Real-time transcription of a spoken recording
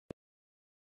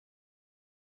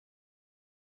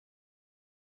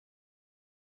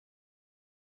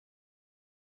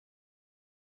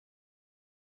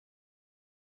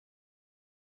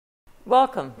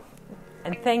Welcome,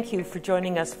 and thank you for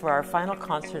joining us for our final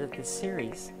concert of this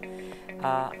series.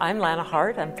 I'm Lana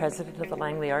Hart. I'm president of the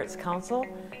Langley Arts Council,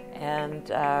 and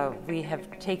we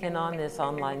have taken on this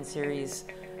online series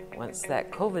once that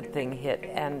COVID thing hit,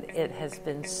 and it has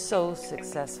been so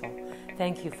successful.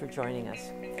 Thank you for joining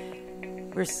us.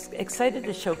 We're excited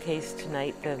to showcase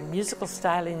tonight the musical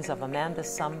stylings of Amanda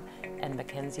Sum and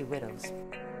Mackenzie Widdows.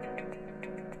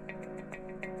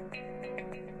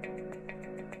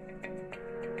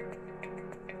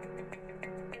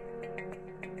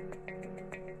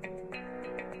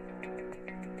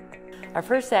 Our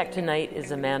first act tonight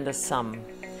is Amanda Sum.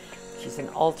 She's an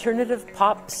alternative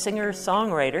pop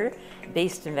singer-songwriter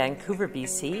based in Vancouver,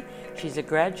 BC. She's a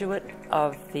graduate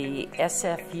of the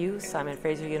SFU, Simon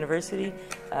Fraser University,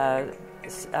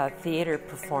 theater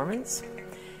performance.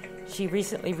 She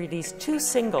recently released 2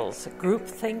 singles,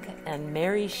 Groupthink and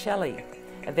Mary Shelley,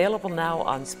 available now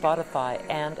on Spotify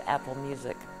and Apple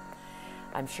Music.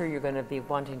 I'm sure you're going to be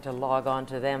wanting to log on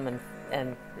to them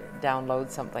and download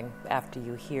something after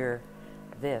you hear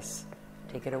this.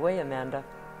 Take it away, Amanda.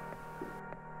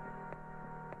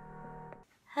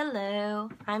 Hello,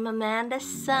 I'm Amanda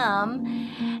Sum,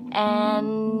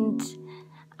 and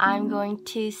I'm going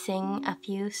to sing a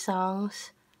few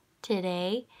songs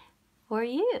today for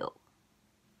you.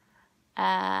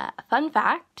 Fun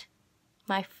fact,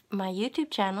 my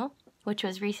YouTube channel, which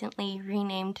was recently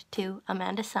renamed to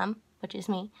Amanda Sum, which is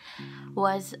me,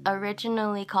 was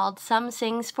originally called Sum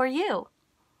Sings For You,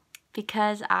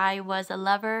 because I was a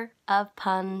lover of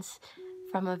puns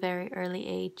from a very early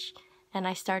age, and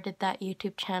I started that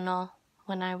YouTube channel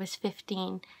when I was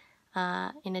 15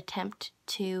 in attempt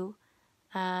to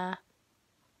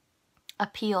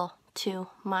appeal to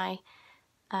my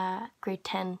grade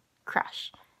 10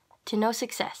 crush. To no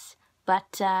success,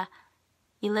 but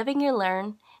you live and you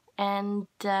learn, and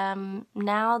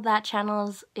now that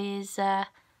channel is a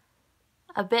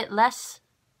bit less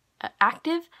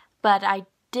active, but I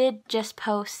did just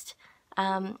post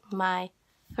my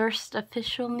first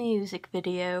official music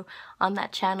video on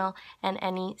that channel, and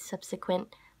any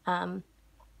subsequent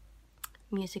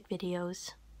music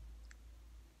videos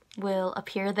will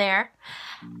appear there.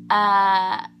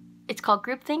 It's called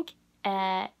Groupthink,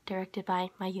 directed by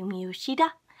Mayumi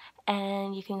Yoshida,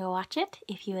 and you can go watch it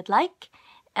if you would like.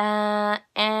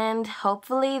 And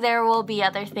hopefully there will be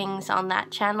other things on that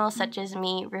channel, such as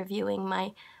me reviewing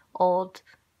my old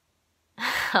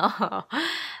YouTube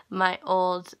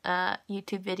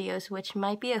videos, which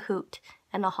might be a hoot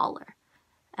and a holler,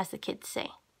 as the kids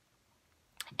say.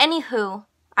 Anywho,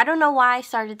 I don't know why I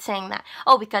started saying that.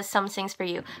 Oh, because Sum sings for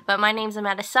you. But my name's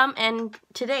Amanda Sum, and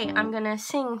today I'm gonna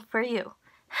sing for you.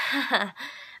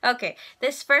 Okay,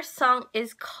 this first song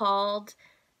is called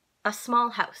A Small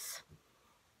House.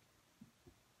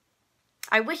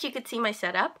 I wish you could see my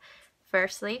setup.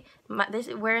 Firstly,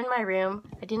 we're in my room.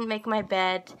 I didn't make my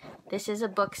bed. This is a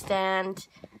book stand,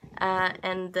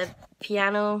 and the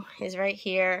piano is right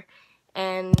here.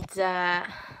 And yeah,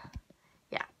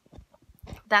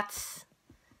 that's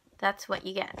what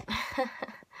you get.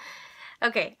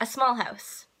 Okay, a small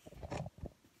house.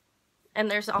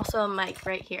 And there's also a mic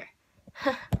right here.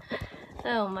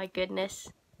 Oh my goodness.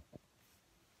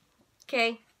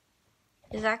 Okay,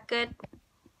 is that good?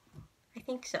 I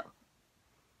think so.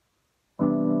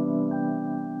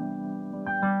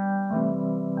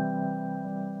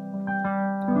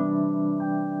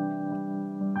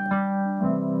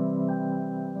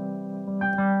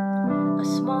 A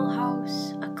small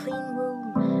house, a clean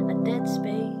room, a dead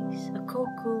space, a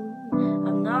cocoon.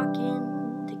 I'm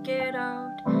knocking to get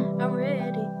out, I'm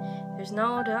ready. There's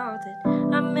no doubt that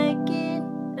I'm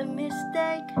making a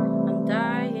mistake. I'm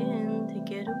dying to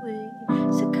get away.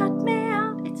 So cut me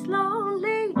out, it's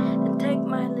lonely. Then take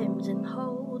my limbs and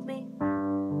hold me.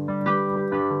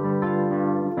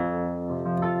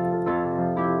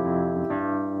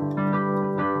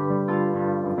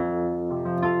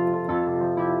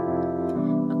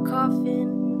 A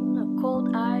coffin of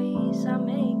cold ice I'm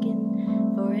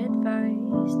making for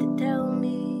advice to tell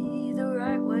me the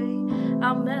right way.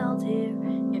 I'll melt here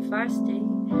if I stay.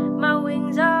 My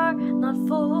wings are not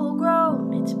full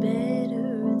grown. It's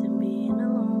better than being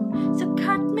alone. So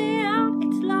cut me out,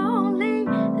 it's lonely.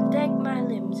 Then take my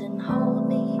limbs and hold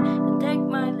me. Then take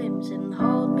my limbs and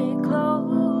hold me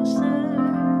closer.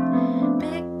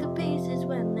 Pick the pieces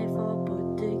when they fall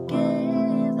put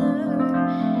together,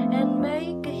 and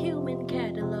make a human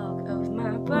catalog of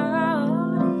my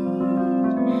body.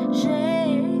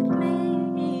 Shape me.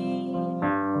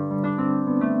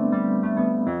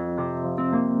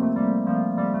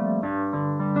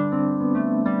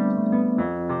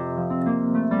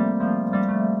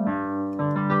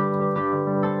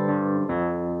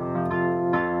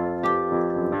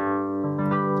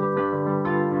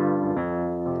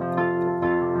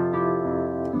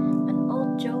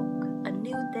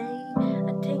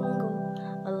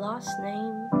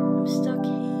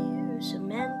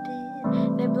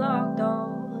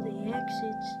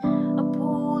 It's a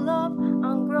pool of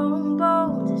ungrown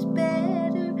bones. It's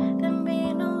better than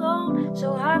being alone.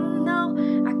 So I know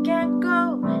I can't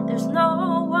go. There's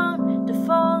no one to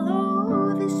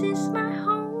follow. This is my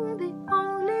home, the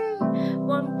only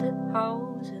one to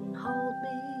house and hold me.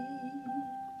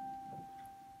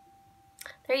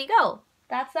 There you go.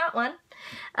 That's that one.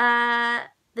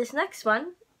 This next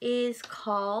one is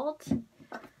called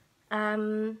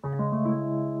Something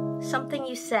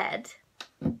You Said.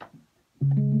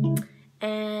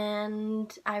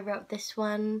 And I wrote this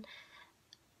one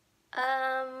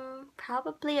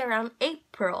probably around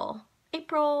April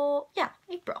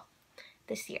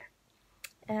this year.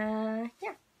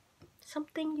 Yeah,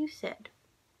 Something You Said.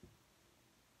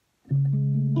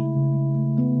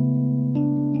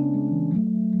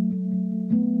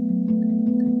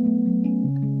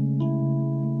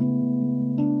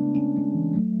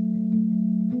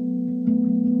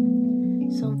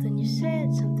 Something you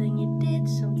said, something you did,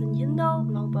 something you know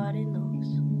nobody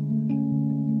knows.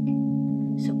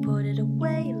 So put it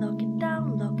away, lock it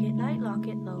down, lock it light, lock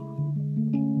it low.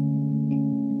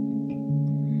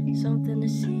 Something to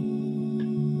see,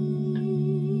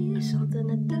 something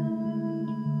to do,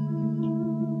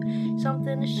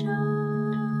 something to show,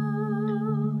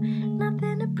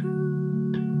 nothing to prove.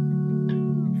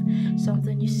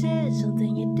 Something you said,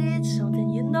 something you did, something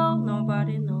you know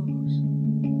nobody knows.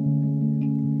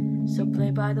 So play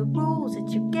by the rules,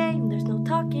 it's your game, there's no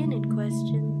talking in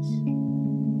questions.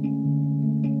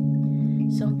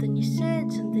 Something you said,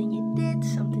 something you did,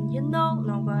 something you know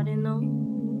nobody knows.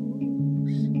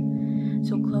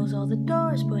 So close all the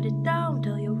doors, put it down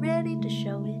till you're ready to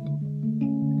show it.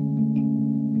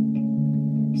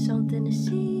 Something to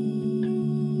see,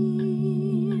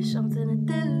 something to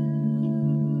do,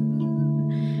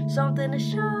 something to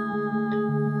show,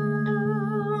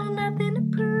 nothing to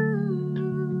prove.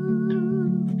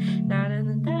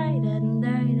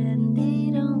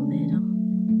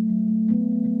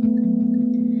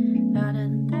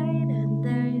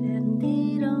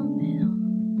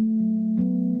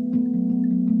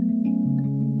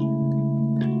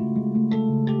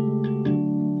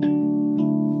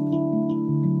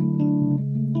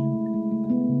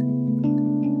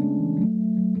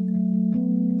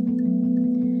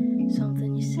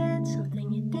 Something you said,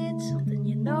 something you did, something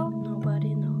you know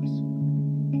nobody knows.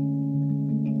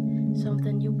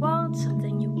 Something you want,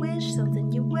 something you wish,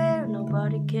 something you wear,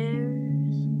 nobody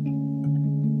cares.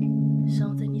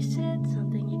 Something you said,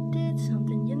 something you did,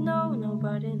 something you know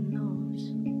nobody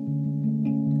knows.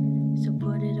 So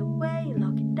put it away,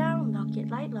 lock it down, lock it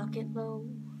light, lock it low.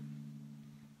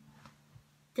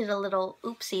 Did a little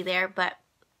oopsie there, but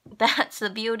that's the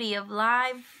beauty of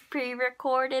live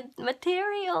pre-recorded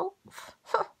material.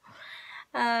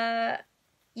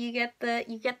 You get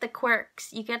the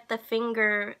quirks, you get the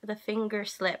finger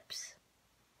slips.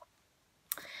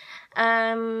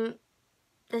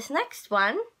 This next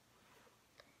one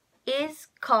is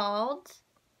called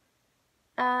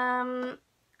Groupthink,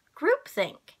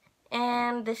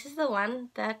 and this is the one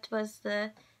that was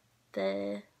the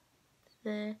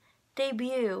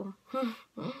debut.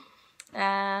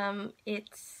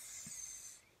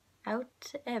 It's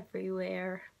out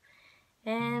everywhere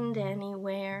and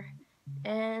anywhere,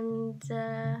 and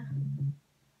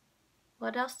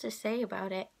what else to say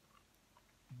about it?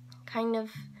 Kind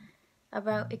of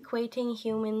about equating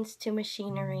humans to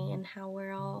machinery and how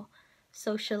we're all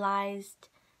socialized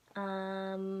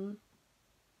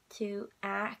to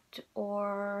act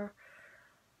or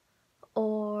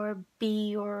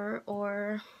be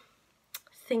or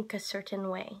think a certain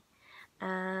way.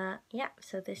 Yeah,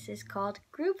 so this is called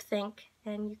Groupthink,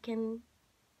 and you can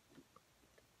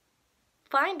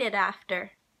find it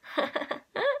after.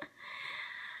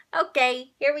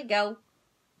 Okay, here we go.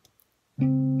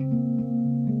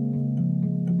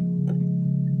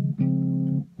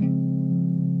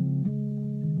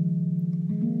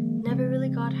 Never really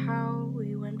got how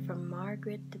we went from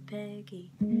Margaret to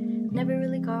Peggy. Never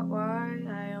really got why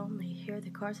I only hear the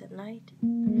cars at night.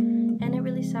 And it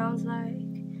really sounds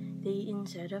like the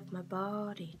inside of my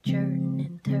body churning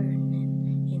and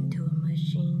turning into a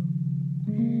machine.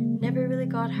 Never really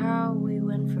got how we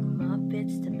went from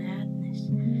Muppets to madness.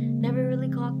 Never really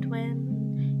clocked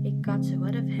when it got so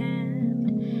out of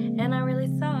hand. And I really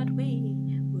thought we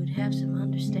would have some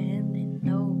understanding.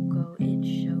 No go, it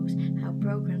shows how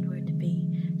programmed we're to be.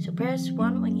 So press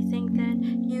 1 when you think that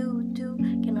you two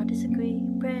cannot disagree.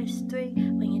 Press 3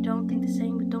 when you don't think the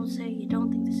same, but don't say you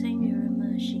don't think the same, you're a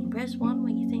machine. Press 1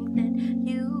 when you think that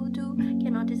you two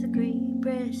cannot disagree.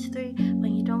 Press 3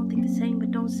 when you don't think the same, but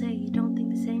don't say you don't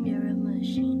think the same, you're a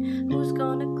machine. Who's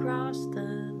gonna cross the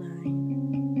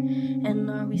line? And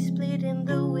are we split in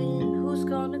the wind? Who's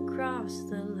gonna cross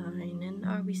the line? And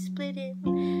are we splitting?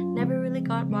 Never really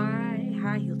got why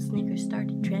high-heeled sneakers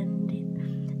started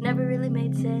trending. Never really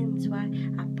made sense why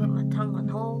I put my tongue on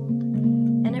hold.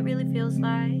 And it really feels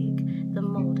like the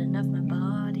molding of my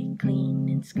body, clean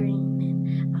and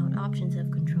screening out options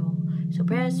of control. So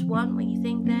press 1 when you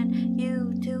think that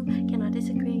you two cannot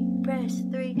disagree. Press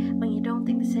 3 when you don't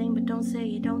think the same, but don't say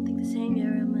you don't think the same,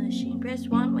 you're a machine. Press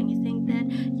 1 when you think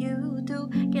that you two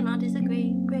cannot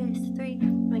disagree. Press 3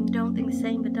 when you don't think the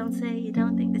same, but don't say you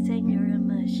don't think the same, you're a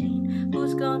machine.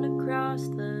 Who's gonna cross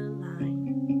the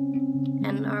line?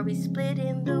 And are we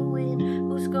splitting the wind?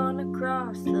 Who's gonna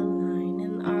cross the line?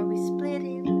 And are we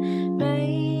splitting?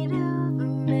 Made of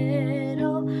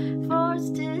metal,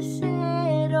 forced to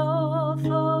settle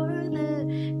for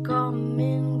the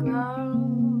common ground.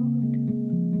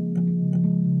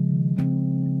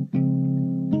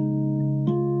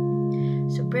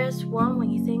 So press 1 when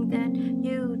you think that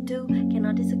you two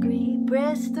cannot disagree.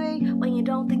 Press 3 when you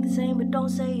don't think the same, but don't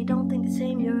say you don't think the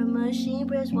same, you're a machine.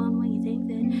 Press 1 when you think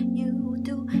that you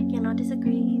two cannot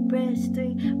disagree. Press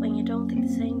 3 when you don't think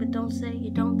the same, but don't say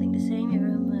you don't think the same, you're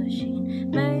a machine.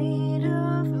 Made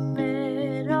of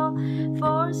metal,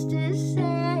 forced to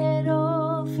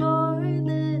settle for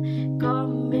the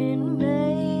common.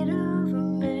 Made of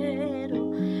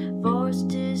metal, forced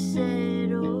to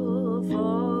settle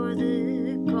for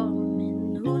the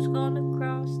common. Who's gonna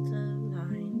cross the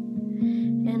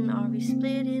line? And are we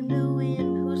splitting the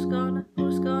wind? Who's gonna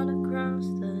cross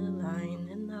the line?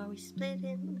 And are we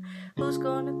splitting? Who's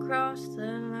gonna cross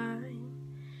the line?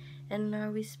 And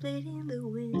are we splitting the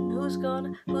wind? Who's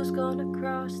gonna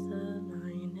cross the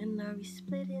line? And are we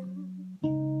splitting?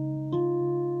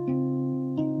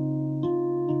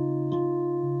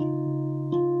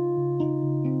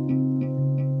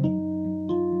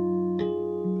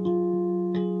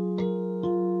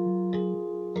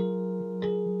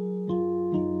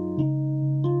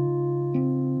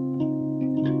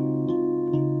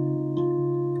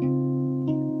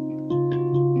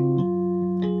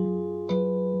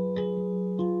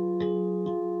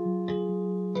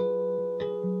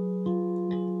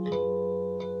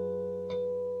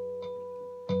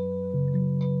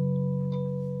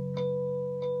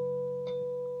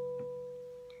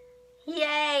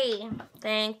 Yay!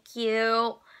 Thank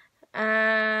you.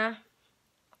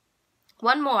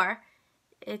 One more.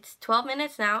 It's 12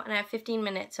 minutes now, and I have 15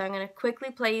 minutes, so I'm going to quickly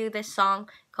play you this song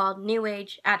called New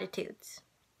Age Attitudes.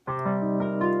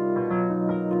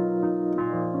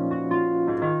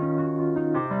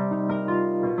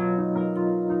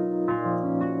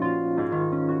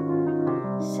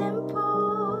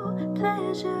 Simple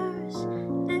pleasures,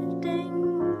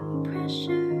 lifting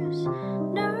pressures,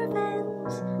 nerve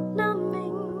ends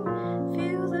numbing,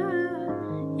 feel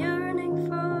the yearning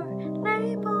for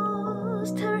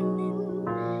labels turning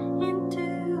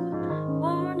into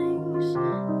warnings.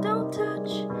 Don't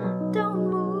touch, don't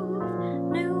move,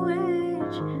 new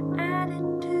age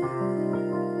attitudes.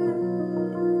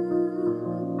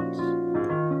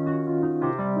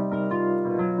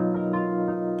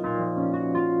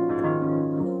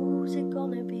 Who's it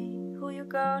gonna be? Who you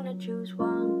gonna choose?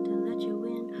 One to let you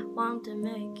win, one to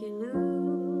make you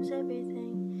lose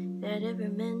everything that ever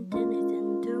meant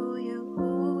anything to you.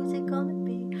 Who's it gonna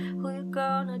be? Who you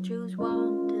gonna choose?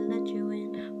 One to let you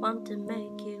win, one to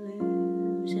make you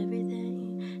lose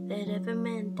everything that ever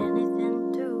meant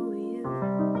anything to you.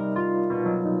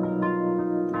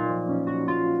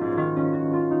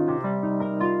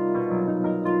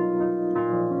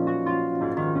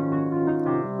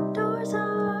 Doors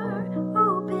are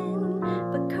open,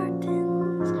 but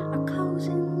curtains are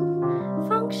closing.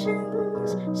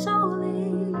 Functions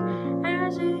solely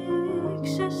as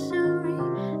accessory.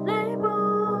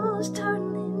 Labels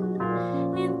turning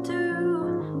into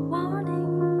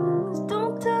warnings.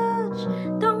 Don't touch,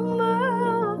 don't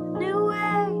move, new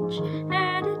age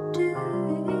attitudes.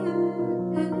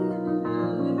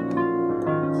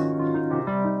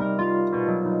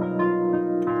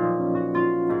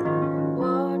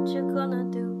 What you gonna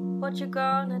do? What you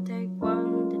gonna take?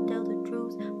 One to tell the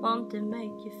truth, one to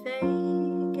make you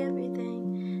fake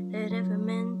everything that ever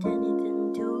meant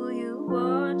anything to you.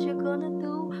 What you gonna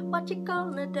do? What you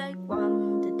gonna take?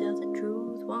 One to tell the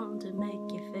truth, one to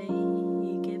make you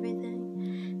fake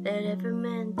everything that ever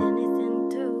meant anything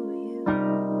to you.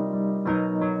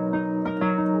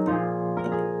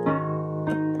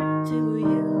 To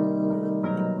you.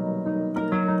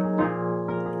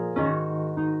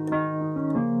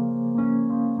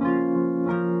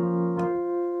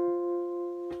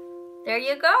 There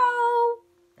you go.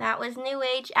 That was New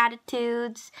Age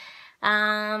Attitudes.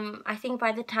 I think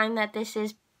by the time that this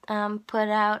is put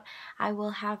out. I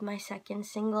will have my second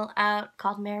single out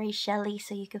called Mary Shelley,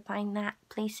 so you can find that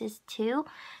places too.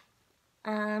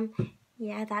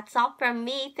 Yeah, that's all from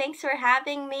me. Thanks for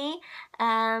having me.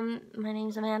 My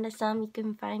name's Amanda Sum. You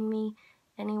can find me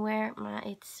anywhere.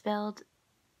 It's spelled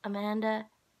Amanda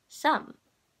Sum,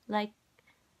 like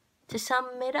to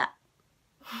sum it up.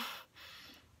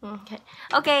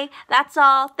 Okay, that's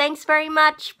all. Thanks very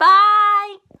much.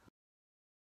 Bye.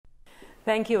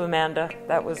 Thank you, Amanda.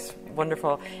 That was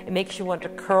wonderful. It makes you want to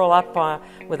curl up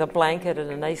with a blanket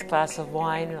and a nice glass of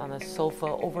wine on a sofa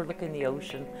overlooking the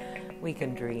ocean. We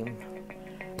can dream.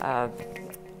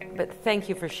 But thank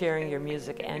you for sharing your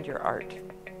music and your art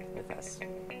with us.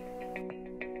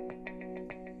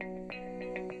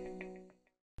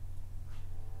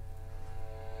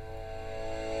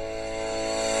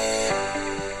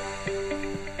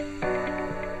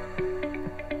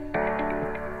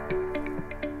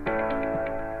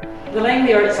 The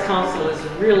Langley Arts Council is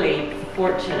really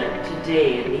fortunate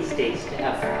today, in these days, to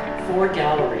have 4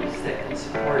 galleries that can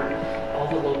support all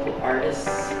the local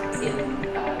artists in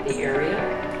the area.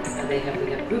 We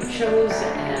have group shows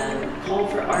and call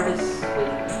for artists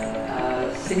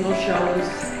with single shows,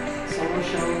 solo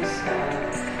shows,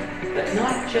 but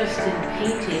not just in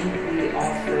painting. We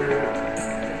offer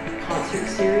concert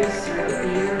series throughout the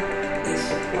year. We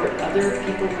support other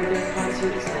people with their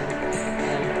concerts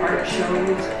and art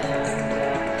shows, and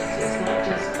so it's not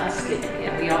just us getting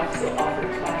it. We also offer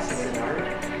classes in art,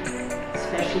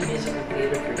 especially musical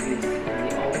theater for youth in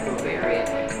the Aldergrove area.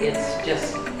 It's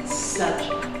just such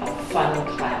a fun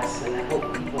class, and I hope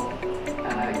people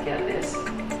get this.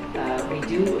 We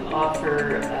do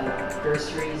offer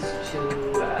bursaries to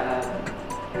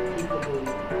people who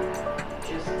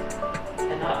just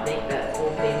cannot make that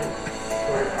full payment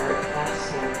for an art class.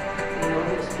 So,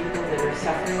 those people that are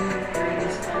suffering during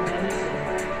this pandemic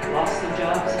and lost their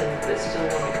jobs but still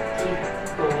want to keep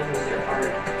going with their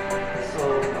art. So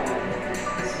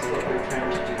this is what we're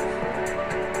trying to do for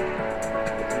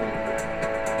the community.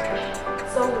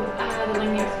 So the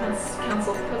Langley Arts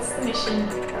Council puts the mission,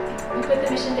 we put the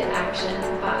mission to action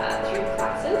through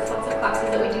classes, lots of classes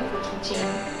that we do for teaching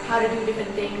how to do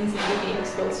different things and being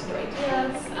exposed to new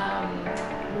ideas,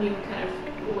 new kind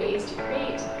of ways to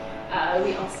create.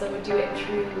 We also do it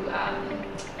through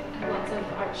lots of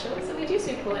art shows that we do,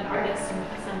 so we pull in artists and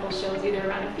assemble shows either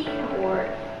around a theme, or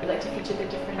we like to feature the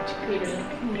different creators in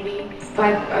the community.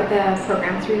 By the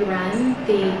programs we run,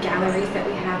 the galleries that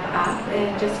we have up,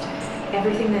 and just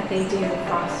everything that they do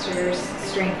fosters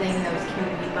strengthening those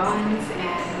community bonds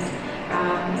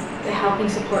and helping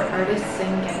support artists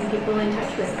and getting people in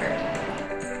touch with art.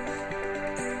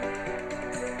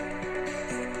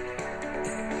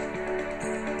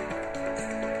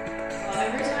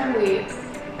 Every time we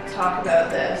talk about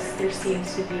this, there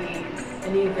seems to be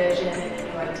a new vision and a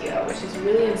new idea, which is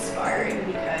really inspiring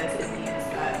because it means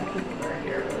that the people who are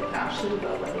here are really passionate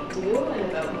about what they do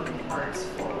and about moving arts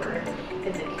forward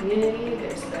in the community.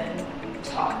 There's been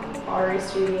talk in the Art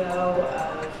Studio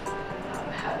of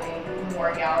having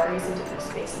more galleries in different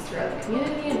spaces throughout the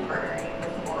community and partnering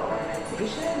with more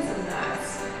organizations, and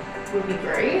that would be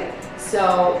great.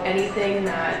 So anything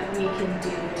that we can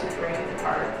do to bring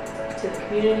art to the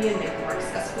community and make it more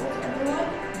accessible to everyone,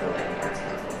 the Langley Arts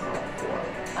Council is all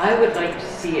for. I would like to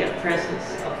see a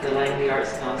presence of the Langley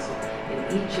Arts Council in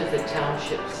each of the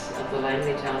townships of the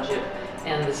Langley Township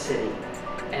and the city.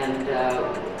 And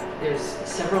there's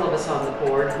several of us on the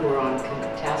board who are on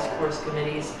task force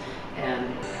committees, and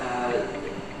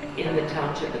in the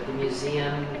township at the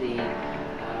museum,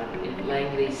 in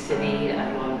Langley City,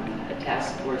 I'm on a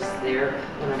task force there.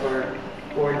 One of our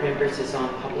board members is on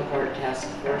public art task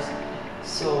force.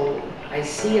 So I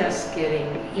see us getting,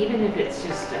 even if it's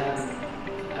just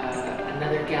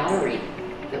another gallery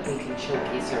that we can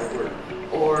showcase our work,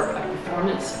 or a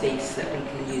performance space that we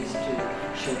can use to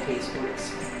showcase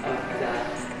works of the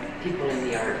people in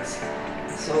the arts.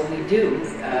 So we do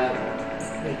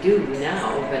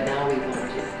now, but now we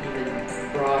want it even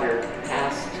broader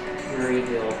past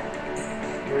Murrayville.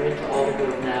 We're into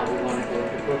Aldergrove now. We want to go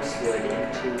into Brookswood,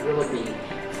 into Willoughby,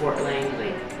 Fort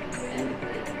Langley, and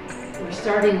we're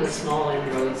starting with small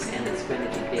inroads, and it's going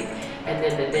to be big. And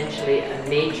then eventually a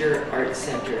major art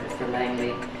center for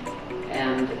Langley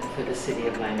and for the city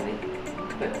of Langley,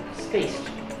 but spaced,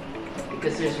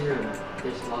 because there's room.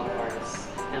 There's a lot of artists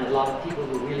and a lot of people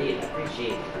who really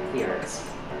appreciate the arts.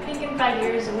 I think in 5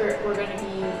 years we're going to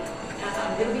be,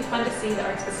 it'll be fun to see the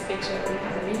art-specific show that we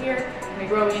have every year, and we're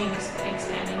growing and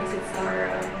expanding because it's our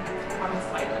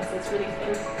performance-wide one, so it's really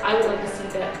fun. I would like to see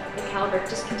the caliber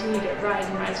just continue to rise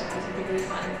and rise, because it'd be really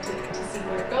fun to see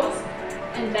where it goes.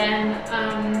 And then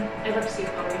I'd love to see a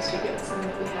pottery studio. It's something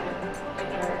that we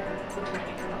haven't, we're trying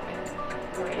to come up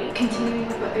with already. Continuing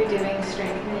with what they're doing,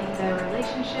 strengthening the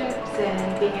relationships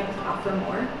and being able to offer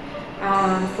more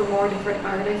for more different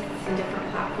artists and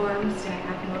different platforms, to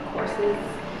have more courses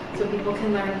so people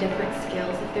can learn different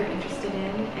skills that they're interested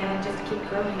in, and just keep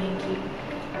growing and keep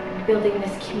building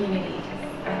this community.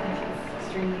 I think it's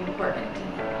extremely important,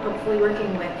 and hopefully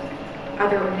working with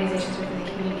other organizations within the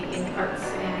community in arts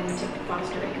and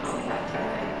fostering all of that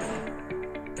together.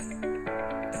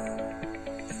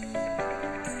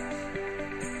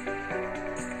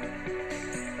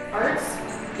 Arts,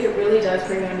 it really does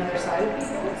bring out another side of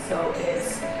people. So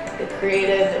it's the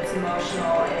creative, it's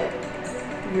emotional, it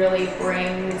really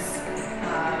brings a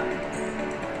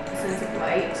sense of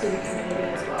light to the community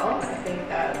as well. I think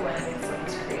that when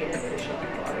someone's creative, they're showing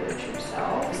a lot of their true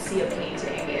self. You see a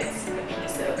painting, it's a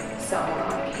piece of someone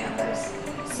on a canvas.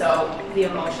 So the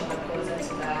emotion that goes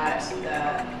into that,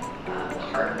 the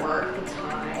hard work, the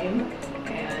time,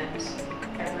 and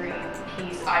every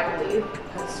piece, I believe,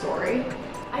 has a story.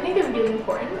 I think they're really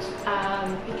important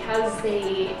because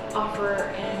they offer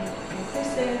an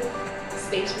inclusive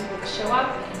space for people to show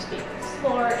up and to be able to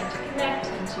explore and to connect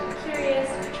and to be curious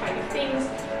and to try new things,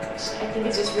 which I think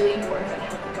is just really important for the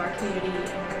health of our community and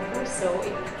members. So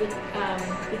it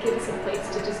gives us a place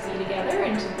to just be together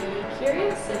and to be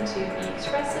curious and to be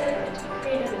expressive and to be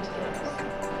creative and to get lost.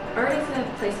 Art is a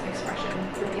place of expression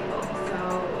for people,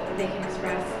 so they can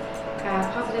express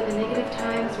positive and negative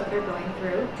times, what they're going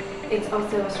through. It's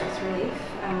also a stress relief.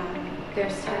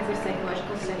 There's tons of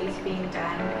psychological studies being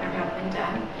done or have been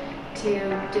done to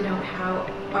denote how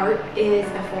art is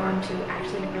a form to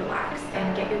actually relax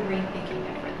and get your brain thinking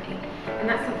differently. And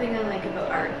that's something I like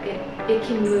about art. It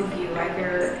can move you,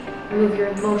 either move you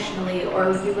emotionally,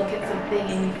 or you look at something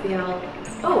and you feel,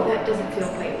 oh, that doesn't feel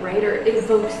quite right, or it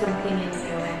evokes something in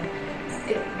you. And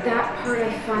that part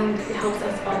I find helps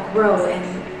us all grow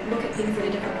and look at things in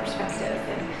a different perspective.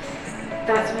 And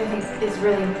that's what I think is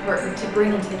really important to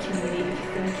bring into the community,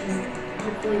 because then we can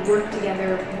hopefully work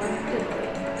together more effectively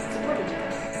and support each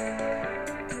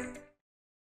other.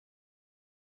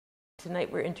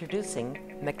 Tonight we're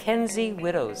introducing Mackenzie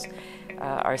Widdows,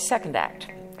 our second act.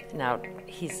 Now,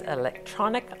 he's an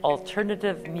electronic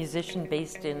alternative musician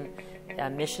based in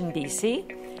Mission, BC.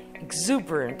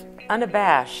 Exuberant,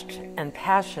 unabashed, and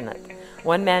passionate.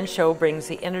 One-man show brings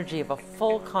the energy of a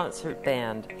full concert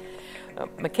band.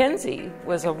 Mackenzie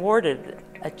was awarded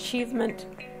Achievement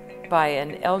by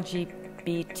an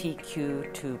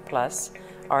LGBTQ2+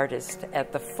 artist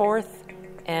at the 4th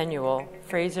Annual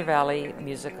Fraser Valley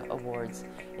Music Awards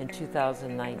in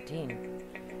 2019.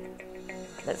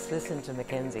 Let's listen to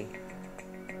Mackenzie.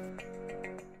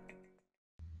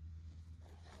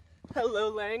 Hello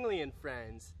Langley and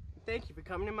friends. Thank you for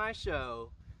coming to my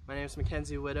show. My name is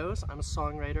Mackenzie Widdows. I'm a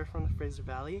songwriter from the Fraser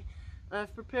Valley.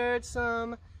 I've prepared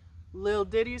some little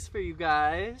ditties for you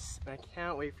guys, and I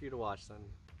can't wait for you to watch them.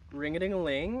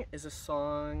 Ring-a-ding-a-ling is a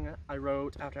song I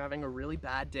wrote after having a really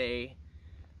bad day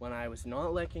when I was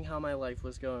not liking how my life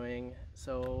was going.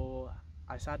 So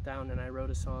I sat down and I wrote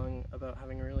a song about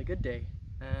having a really good day,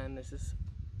 and this is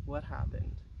what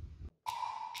happened.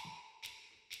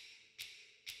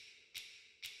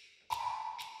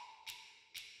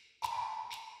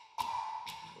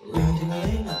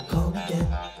 Ring-a-ding-a-ling, I'm calling again.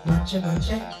 Muncha,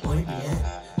 boy, be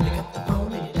at. Pick up the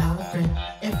phone and you dial a friend.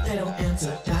 If they don't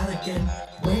answer, dial again.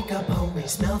 Wake up, homie,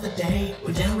 smell the day.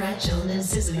 We're downright chillin' in a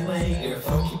sizzly way. You're a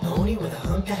funky pony with a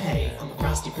hunk of hay. I'm a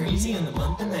frosty breezy in the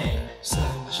month of May.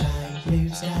 Sunshine, blue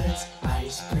skies,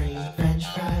 ice cream, french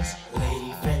fries,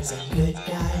 lady friends and good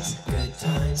guys, good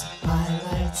times,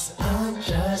 highlights. I'm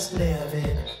just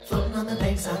living, floating on the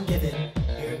thanks I'm giving.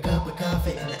 Here a cup of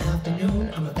coffee in the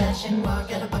afternoon. I'm a fashion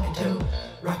walk at a bucket too.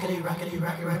 Rockety, rockety,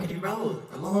 rocky, rockety roll.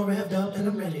 I'm all revved up and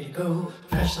I'm ready to go.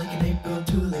 Fresh like an April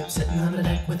tulip, sitting on the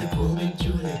deck with a cool mint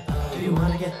julep. Do you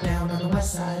wanna get down on the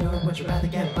west side, or would you rather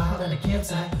get wild at a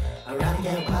campsite? I'd rather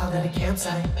get wild at a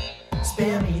campsite.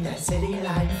 Spare me that city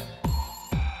life.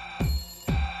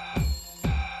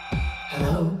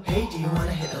 Hello, hey, do you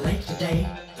wanna hit the lake today?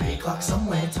 3 o'clock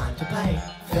somewhere, time to play.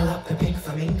 Fill up the pink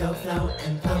flamingo float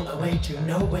and float away to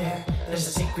nowhere. There's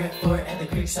a secret fort at the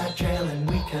Creekside Trail and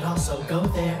we could also go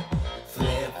there.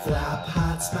 Flip-flop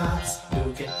hot spots,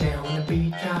 you get down when the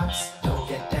beat drops. Don't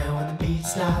get down when the beat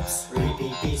stops.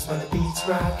 Repeat beats when the beats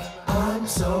rock. I'm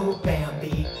so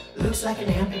Bambi, looks like an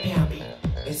amby-pamby.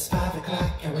 It's 5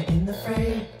 o'clock and we're in the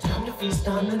fray. Time to feast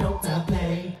on the notes I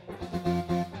play.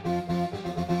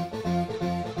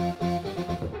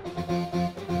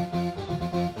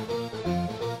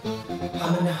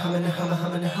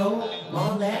 humming a hoe.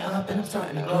 All that up and I'm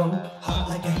starting to glow. Hot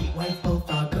like a heat wave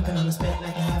bullfrog, cooking on the spit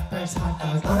like a half-price hot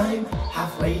dog. I'm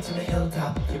halfway to the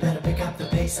hilltop, you better pick up the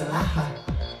pace a lot.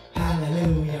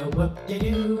 Hallelujah,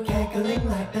 whoop-de-doo, cackling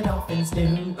like the dolphins do.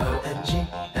 OMG,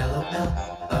 LOL,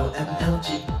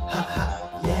 OMLG, ha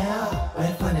ha, yeah,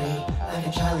 we're funny, like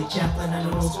a Charlie Chaplin and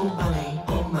an old school bunny.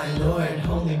 Oh my lord,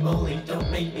 holy moly, don't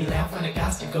make me laugh when I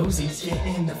got to gozies. Get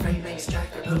in the frame, make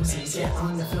striker posies, get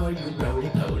on the floor, you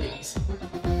roly-polies.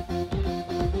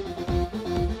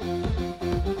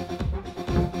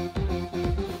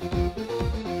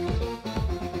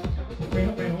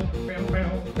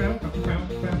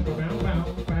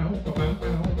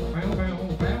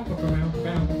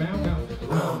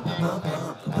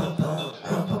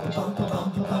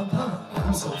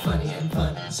 I'm so funny and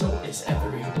fun, so is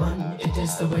everyone. It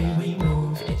is the way we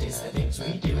move, it is the things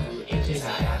we do, it is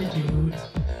our attitude.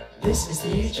 This is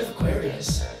the age of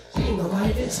Aquarius. Being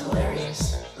alive is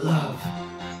hilarious. Love,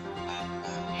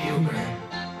 humor,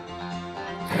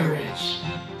 courage,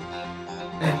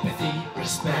 empathy,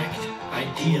 respect,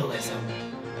 idealism,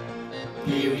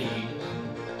 beauty,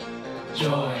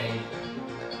 joy,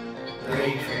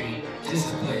 bravery,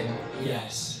 discipline,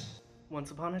 yes.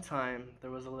 Once upon a time,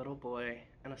 there was a little boy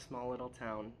in a small little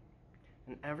town,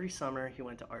 and every summer he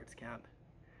went to arts camp.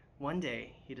 One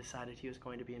day, he decided he was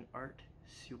going to be an art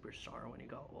superstar when he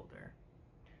got older.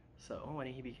 So, when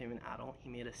he became an adult, he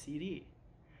made a CD.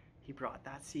 He brought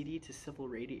that CD to Civil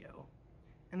Radio,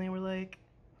 and they were like,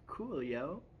 cool,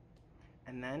 yo.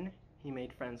 And then he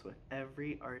made friends with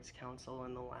every arts council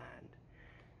in the land,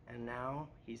 and now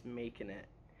he's making it.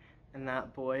 And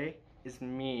that boy is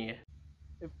me.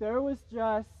 If there was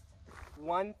just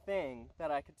one thing that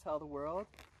I could tell the world,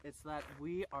 it's that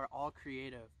we are all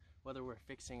creative. Whether we're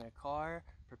fixing a car,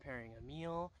 preparing a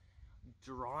meal,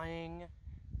 drawing,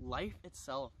 life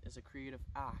itself is a creative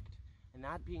act. And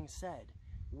that being said,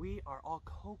 we are all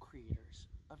co-creators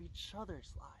of each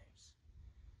other's lives.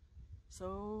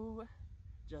 So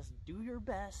just do your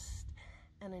best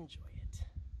and enjoy it.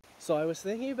 So I was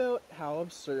thinking about how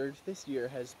absurd this year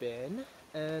has been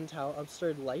and how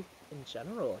absurd life in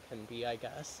general can be, I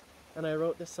guess. And I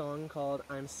wrote this song called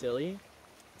I'm Silly.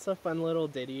 It's a fun little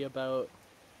ditty about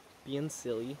being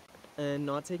silly and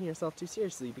not taking yourself too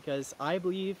seriously, because I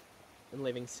believe in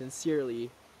living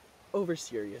sincerely over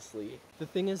seriously. The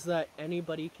thing is that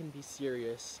anybody can be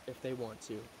serious if they want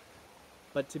to,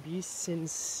 but to be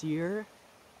sincere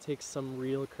takes some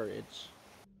real courage.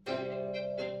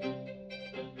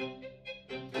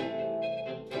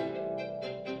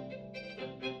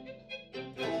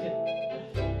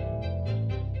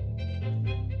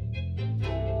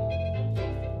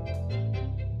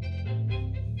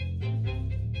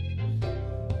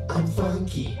 I'm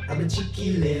funky, I'm a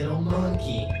cheeky little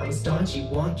monkey. I'm a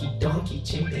staunchy, wonky, donkey,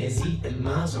 chimpanzee, and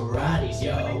Maseratis,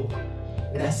 yo.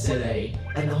 That's silly,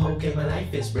 and the whole game of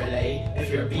life is really. If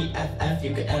you're a BFF, you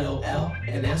get LOL,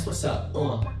 and that's what's up,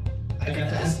 I got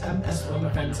the SMS from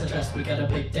my friends address. We got a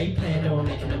big day planned and we're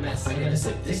making a mess. I'm gonna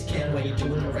sip this can while you're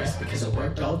doing the rest, because I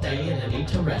worked all day and I need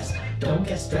to rest. Don't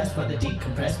get stressed while I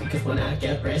decompress, because when I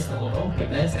get rest, then we'll both get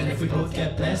blessed. And if we both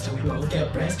get blessed, and we both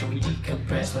get rest, and we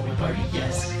decompress when we party,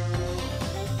 yes.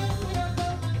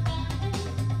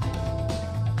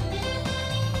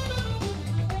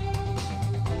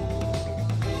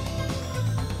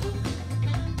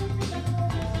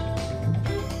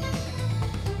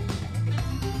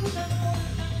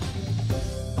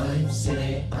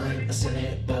 I'm a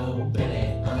silly Bo Billy.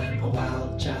 I'm a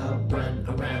wild child, run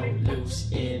around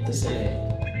loose in the city.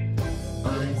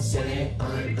 I'm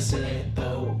a silly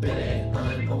Bo Billy.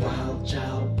 I'm a wild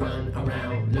child, run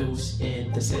around loose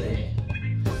in the city.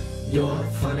 You're a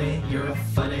funny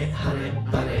honey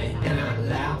bunny, and I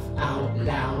laugh out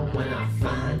loud when I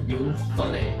find you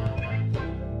funny.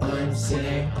 I'm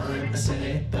a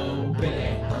silly Bo Billy.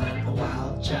 I'm a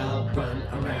wild child, run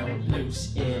around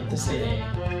loose in the city.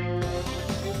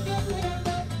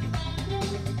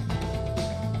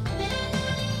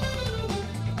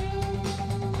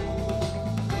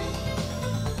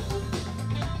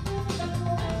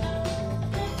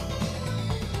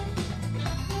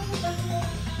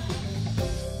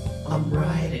 I'm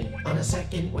riding on a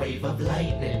second wave of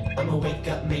lightning. I'm a wake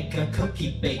up, make a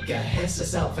cookie baker, hands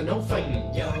herself and no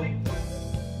fighting, yo.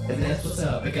 And that's what's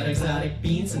up, I got exotic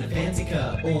beans in a fancy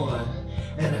cup on.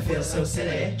 And I feel so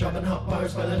silly, dropping hot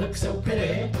bars while I look so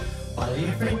pretty. All of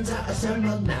your friends are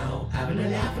assembled now, having a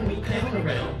laugh and we clown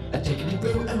around. I take a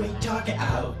brew and we talk it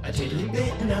out, I tiddly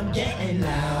bit and I'm getting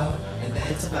loud. And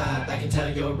that's a vibe, I can tell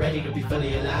you're ready to be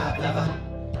fully alive, lover.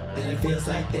 And it feels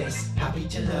like this, happy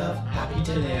to love, happy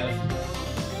to live.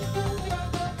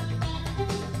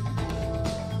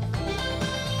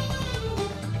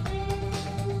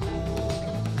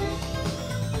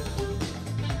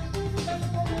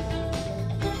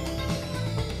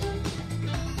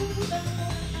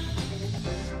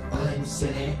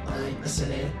 silly, I'm a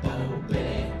silly Bo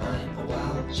Billy. I'm a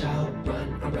wild child,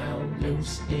 run around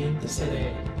loose in the city.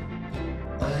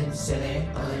 I'm silly,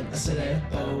 I'm a silly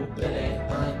Bo Billy.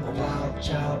 I'm a wild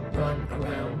child, run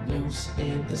around loose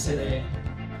in the city.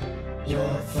 You're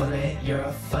a funny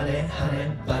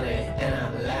honey bunny, and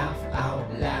I laugh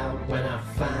out loud when I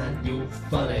find you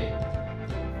funny.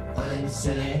 I'm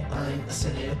silly, I'm a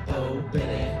silly Bo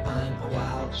Billy. I'm a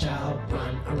wild child,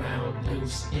 run around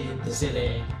loose in the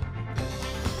city.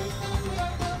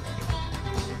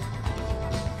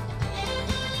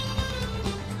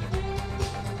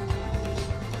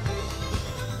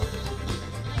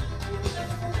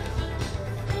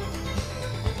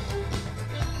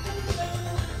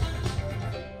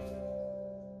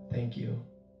 Thank you,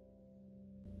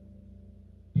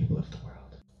 people of the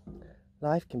world.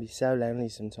 Life can be so lonely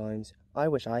sometimes. I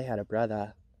wish I had a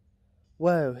brother.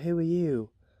 Whoa, who are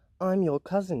you? I'm your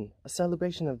cousin, a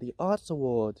celebration of the Arts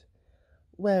Award.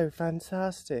 Whoa,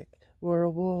 fantastic. We're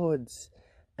awards.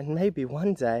 And maybe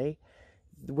one day,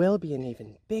 we'll be an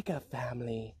even bigger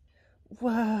family.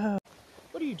 Whoa.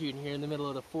 What are you doing here in the middle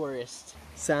of the forest?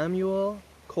 Samuel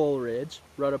Coleridge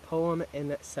wrote a poem in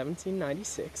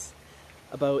 1796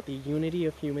 about the unity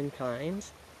of humankind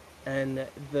and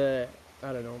the,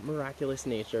 miraculous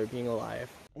nature of being alive.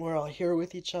 We're all here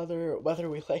with each other, whether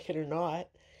we like it or not,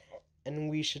 and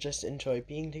we should just enjoy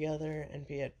being together and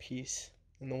be at peace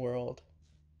in the world.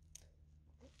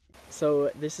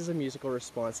 So this is a musical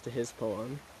response to his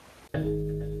poem.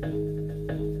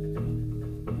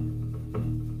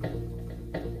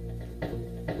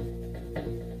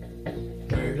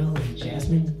 Myrtle and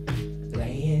jasmine,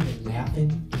 playing and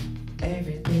laughing.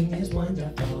 Everything is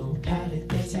wonderful. How did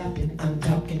this happen? I'm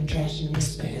talking trash and you're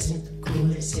spazzing.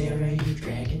 Coolest Sarah, you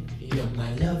dragon. You're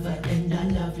my lover and I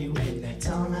love you, and that's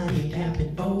all I need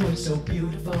happen. Oh, we're so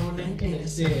beautiful and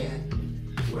innocent.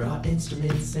 We're all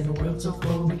instruments in a world so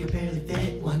full we can barely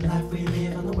fit. One life we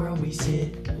live on the world we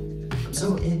sit. I'm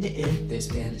so into it, this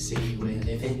fantasy we're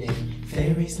living in.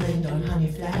 Fairies land on honey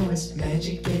flowers,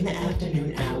 magic in the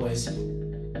afternoon hours.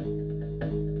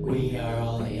 We are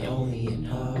all aeolian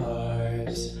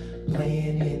harps,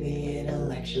 playing in the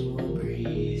intellectual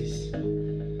breeze,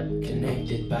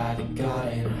 connected by the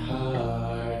God in our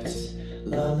hearts,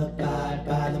 lullabied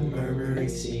by the murmuring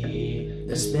sea.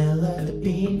 The smell of the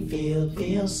bean field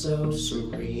feels so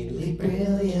serenely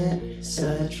brilliant,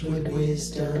 such would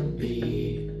wisdom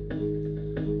be.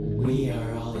 We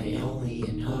are all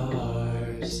aeolian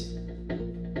harps.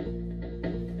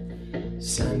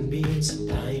 Sunbeams,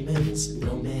 diamonds,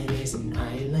 no man is an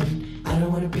island. I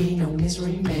don't wanna be no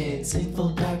misery man, sinful,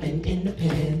 dark, and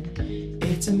independent.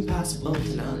 It's impossible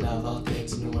to not love all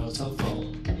things in the world so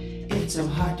full. It's so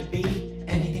hard to be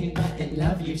anything but in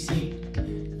love, you see.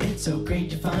 It's so great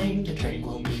to find a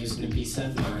tranquil muse and a peace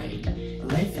of mind.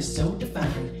 Life is so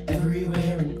divine,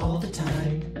 everywhere and all the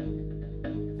time.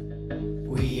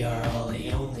 We are all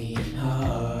aeolian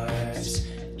hearts,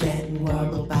 getting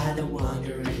warbled by the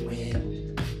wandering wind.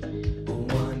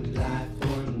 One life,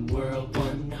 one world,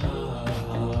 one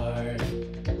heart.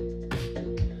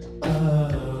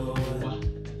 Oh,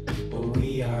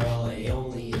 we are all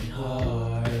aeolian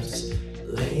hearts,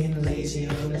 laying lazy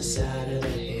on the side of the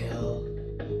hill.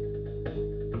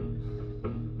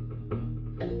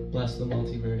 Bless the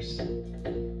multiverse.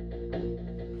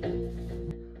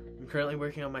 I'm currently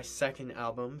working on my second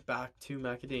album, Back to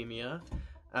Macadamia,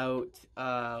 out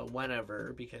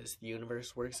whenever, because the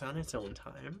universe works on its own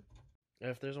time.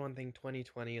 If there's one thing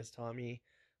 2020 has taught me,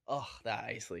 that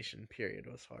isolation period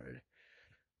was hard.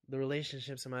 The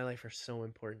relationships in my life are so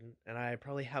important, and I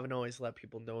probably haven't always let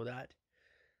people know that.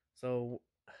 So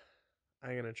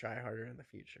I'm gonna try harder in the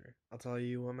future. I'll tell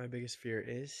you what my biggest fear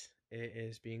is. It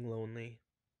is being lonely.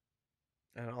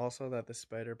 And also that the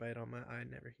spider bite on my eye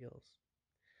never heals.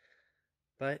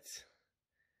 But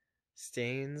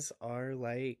stains are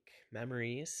like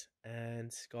memories, and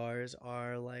scars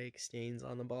are like stains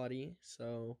on the body.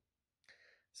 So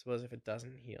I suppose if it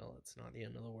doesn't heal, it's not the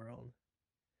end of the world.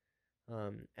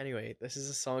 Anyway, this is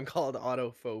a song called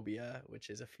Autophobia, which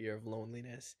is a fear of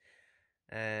loneliness.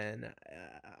 And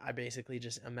I basically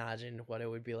just imagined what it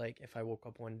would be like if I woke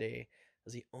up one day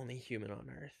as the only human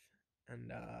on Earth,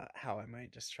 and how I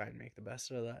might just try and make the best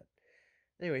of that.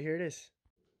 Anyway, here it is.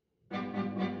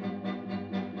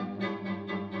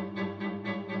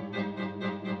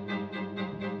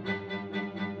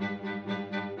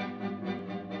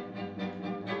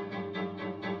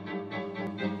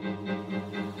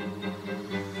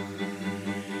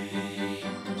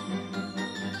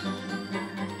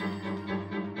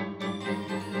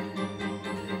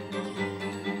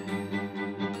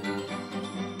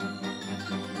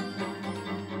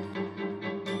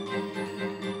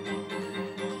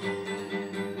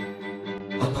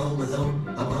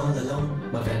 I'm all alone,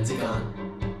 my friends are gone.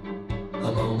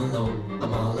 I'm home alone,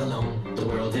 I'm all alone, the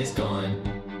world is gone.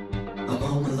 I'm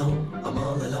home alone, I'm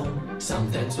all alone,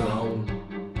 something's wrong.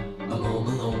 I'm home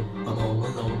alone, I'm home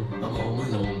alone, I'm home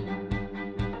alone.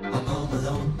 I'm home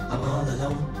alone, I'm all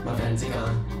alone, my friends are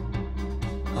gone.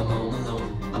 I'm home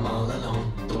alone, I'm all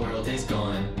alone, the world is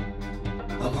gone.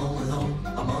 I'm home alone,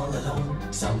 I'm all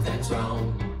alone, something's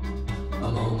wrong.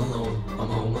 I'm home alone, I'm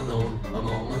home alone, I'm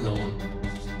home alone.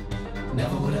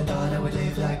 Never would have thought I would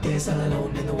live like this, all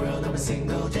alone in the world. I'm a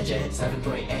single digit,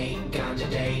 7.8 ganja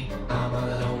day. I'm all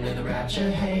alone in the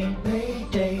rapture, hey.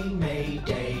 Mayday,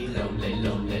 mayday, lonely,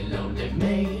 lonely, lonely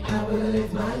me. How will I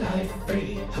live my life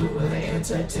free? Who will they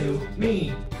answer to?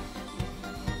 Me.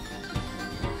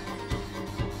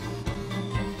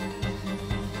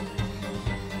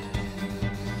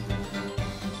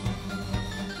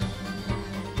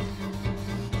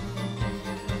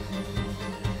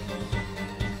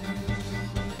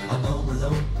 I'm home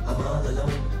alone, I'm all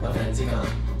alone, my friends are gone.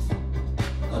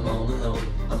 I'm home alone,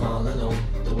 I'm all alone,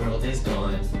 the world is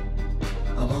gone.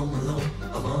 I'm home alone,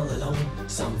 I'm all alone,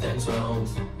 something's wrong.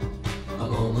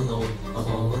 I'm home alone, I'm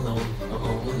home alone, I'm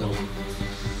home alone.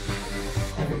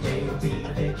 Every day will be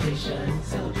a vacation,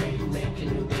 celebrate and make a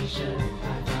new nation.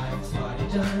 High five, party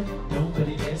time,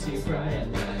 nobody dares to cry at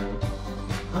night.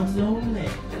 I'm lonely,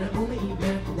 and I only eat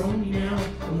macaroni now.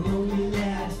 I'm a lonely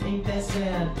lad, ain't that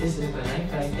sad? This is my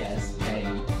life, I guess, hey.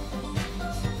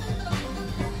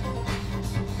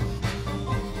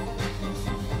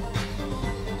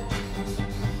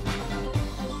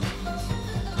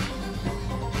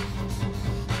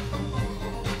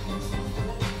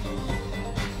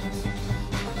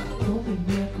 Lonely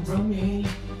macaroni,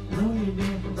 lonely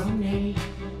macaroni,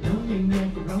 lonely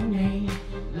macaroni,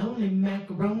 lonely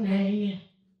macaroni.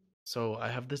 So I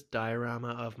have this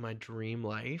diorama of my dream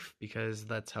life because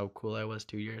that's how cool I was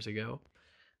 2 years ago.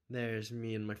 There's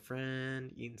me and my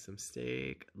friend eating some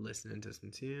steak, listening to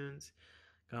some tunes.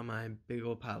 Got my big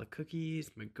old pile of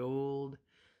cookies, my gold,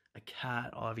 a cat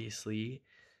obviously,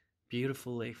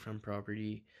 beautiful lakefront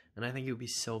property, and I think it would be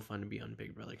so fun to be on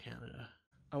Big Brother Canada.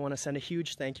 I want to send a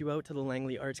huge thank you out to the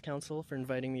Langley Arts Council for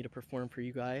inviting me to perform for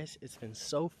you guys. It's been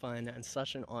so fun and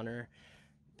such an honor.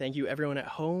 Thank you everyone at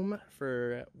home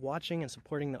for watching and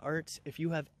supporting the arts. If you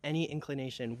have any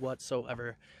inclination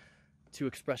whatsoever to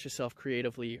express yourself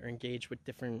creatively or engage with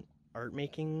different art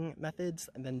making methods,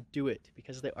 then do it,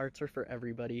 because the arts are for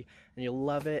everybody and you'll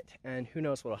love it, and who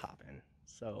knows what'll happen.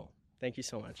 So thank you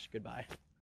so much. Goodbye.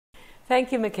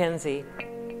 Thank you, Mackenzie.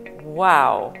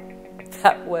 Wow,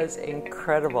 that was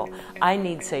incredible. I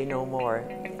need say no more.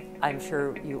 I'm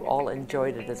sure you all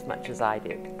enjoyed it as much as I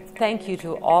did. Thank you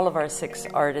to all of our 6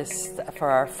 artists for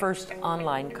our first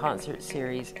online concert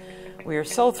series. We are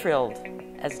so thrilled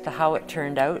as to how it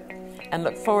turned out and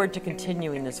look forward to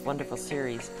continuing this wonderful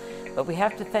series. But we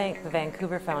have to thank the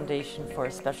Vancouver Foundation for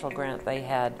a special grant they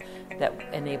had that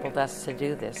enabled us to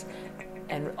do this.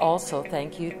 And also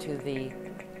thank you to the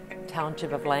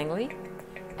Township of Langley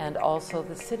and also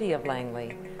the City of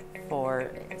Langley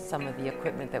for some of the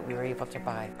equipment that we were able to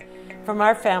buy. From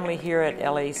our family here at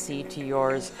LAC to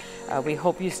yours, we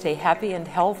hope you stay happy and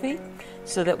healthy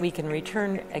so that we can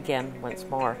return again once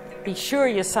more. Be sure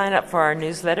you sign up for our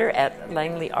newsletter at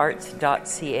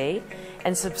langleyarts.ca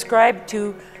and subscribe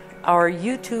to our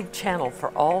YouTube channel for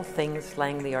all things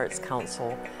Langley Arts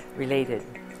Council related.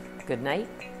 Good night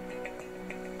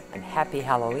and happy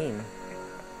Halloween.